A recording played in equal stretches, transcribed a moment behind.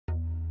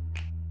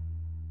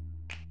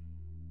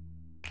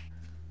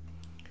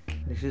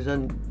This is a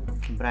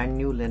brand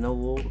new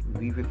Lenovo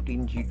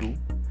V15 G2.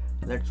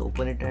 Let's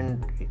open it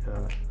and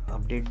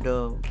update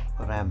the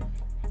RAM.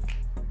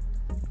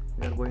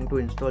 We are going to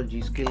install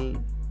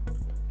Gskill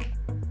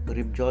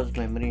ripjaws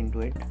memory into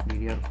it,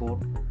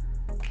 DDR4.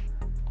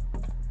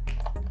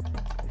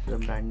 This is a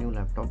brand new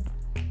laptop.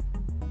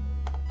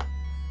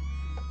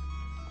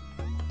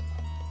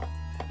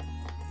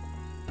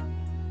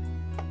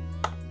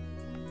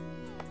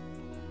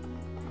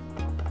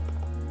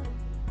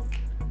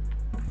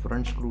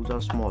 Front screws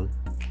are small.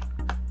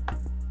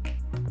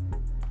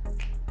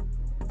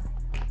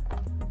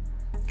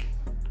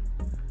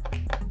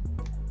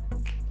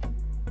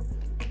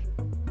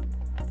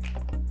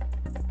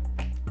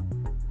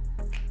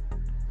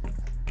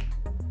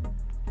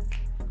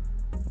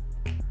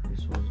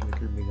 This was a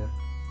little bigger.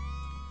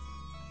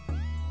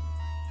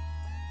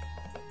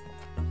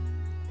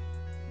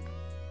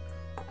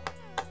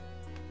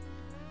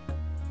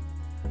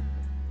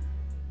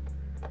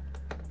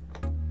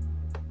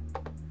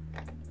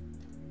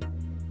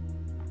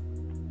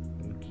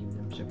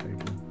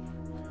 Separately,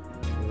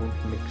 they won't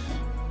mix.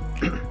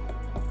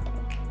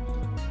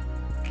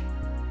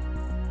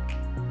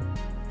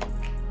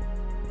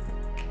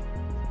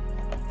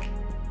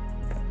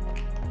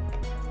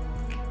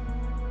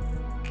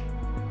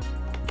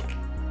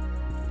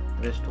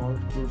 Rest all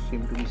screws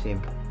seem to be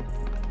same.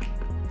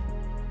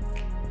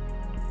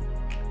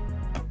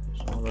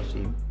 All are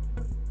same.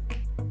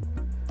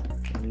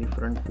 Only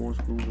front 4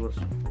 screws were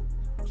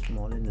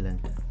small in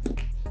length.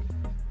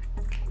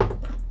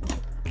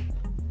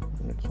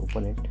 Let's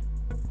open it.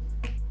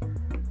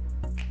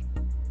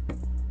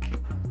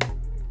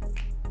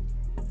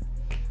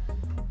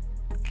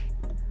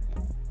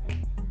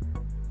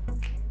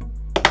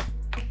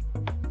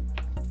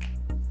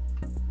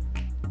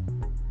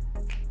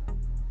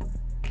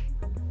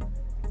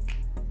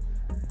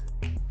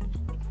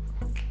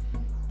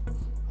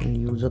 And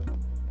use a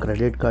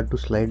credit card to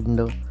slide in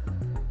the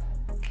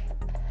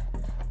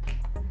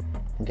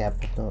gap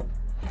of the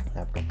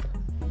laptop.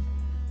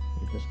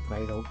 You just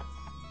slide out.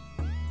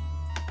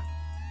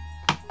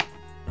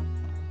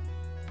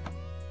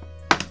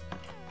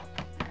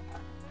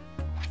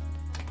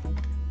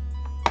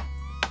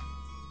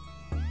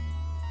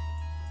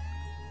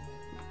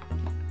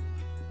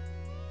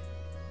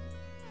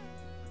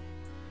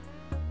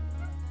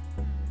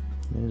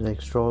 There is an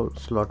extra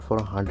slot for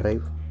a hard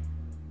drive.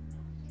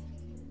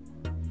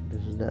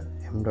 This is the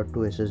M.2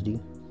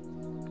 SSD.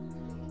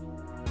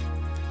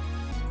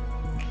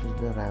 This is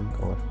the RAM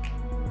cover.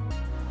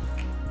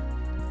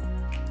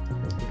 I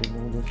have to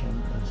remove this and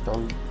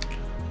install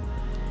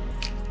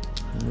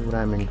new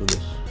RAM into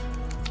this.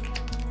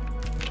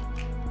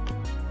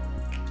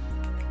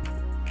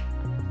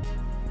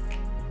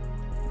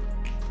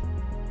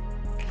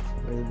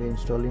 I will be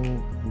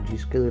installing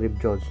Gskill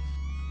ripjaws.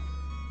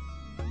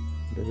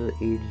 This is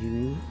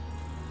 8GB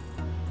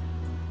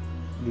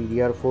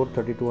DDR4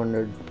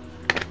 3200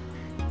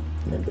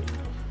 memory.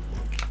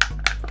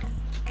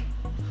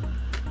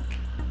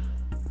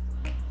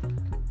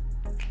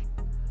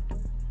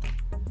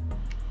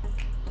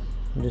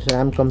 This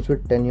RAM comes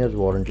with 10 years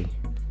warranty.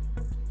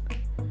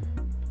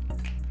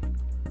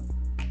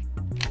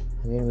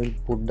 Again we'll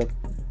put the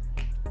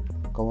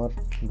cover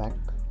back.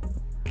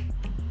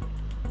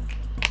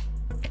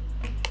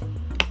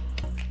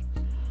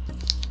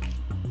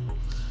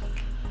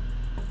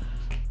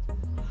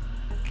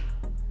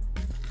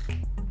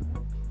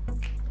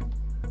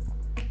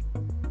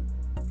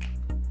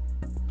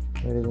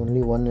 There is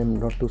only one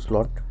M.2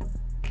 slot.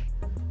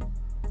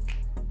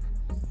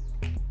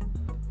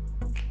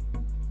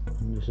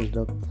 And this is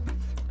the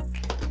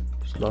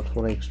slot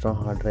for extra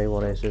hard drive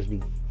or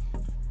SSD.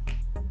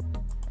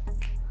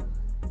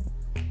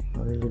 I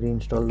will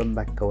reinstall the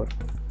back cover.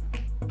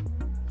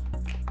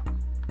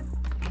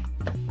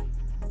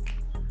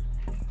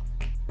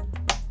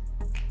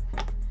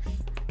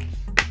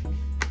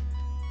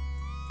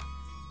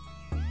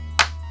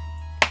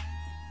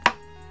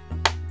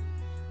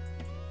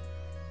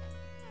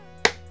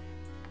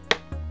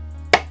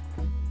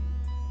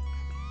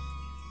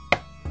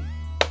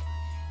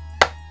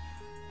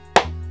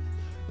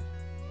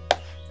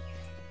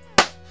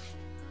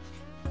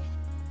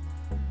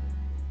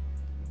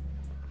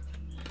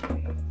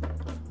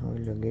 I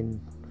will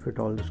again fit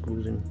all the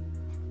screws in.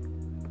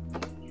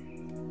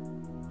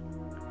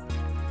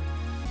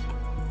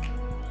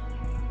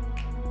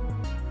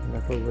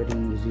 That was a very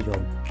easy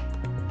job.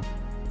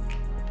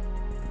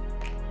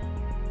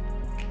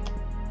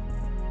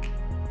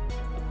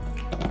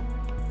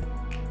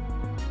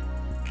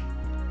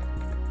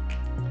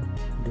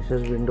 This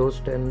is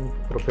Windows 10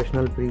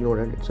 Professional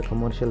preloaded. It's a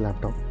commercial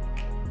laptop.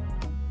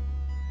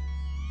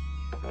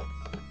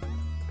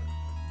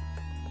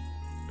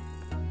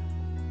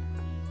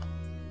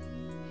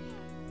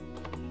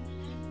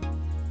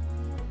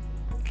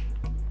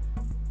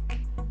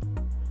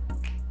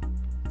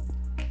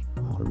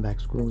 Back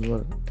screws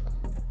were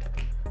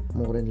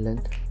more in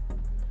length,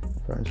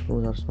 front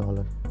screws are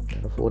smaller. They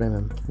are 4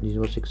 mm, these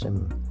were 6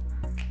 mm.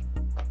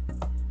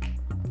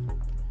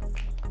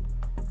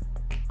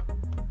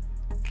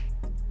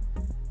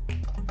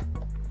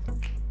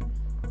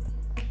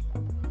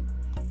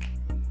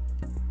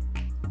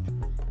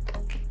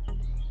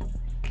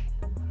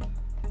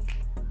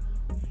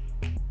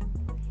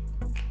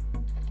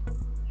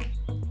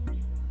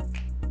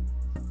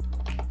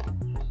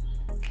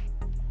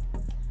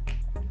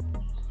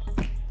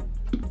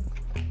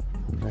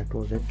 that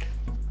was it.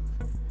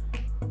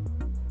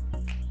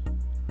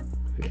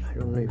 I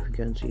don't know if you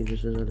can see,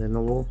 this is a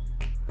Lenovo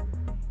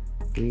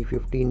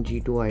V15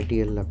 G2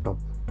 ITL laptop.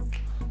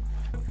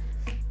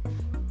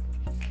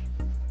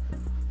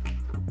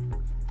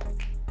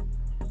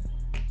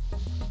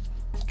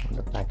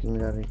 The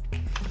packings are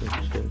good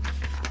still.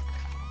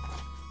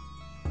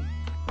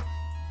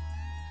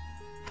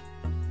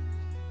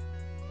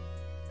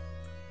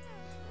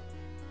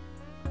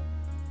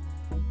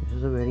 This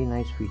is a very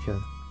nice feature.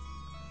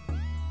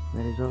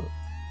 There is a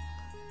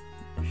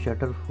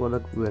shutter for the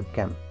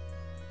webcam.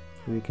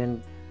 We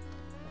can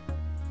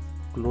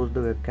close the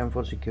webcam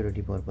for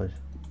security purpose.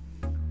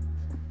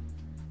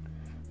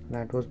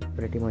 That was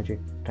pretty much it.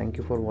 Thank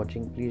you for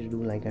watching. Please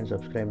do like and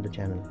subscribe the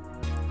channel.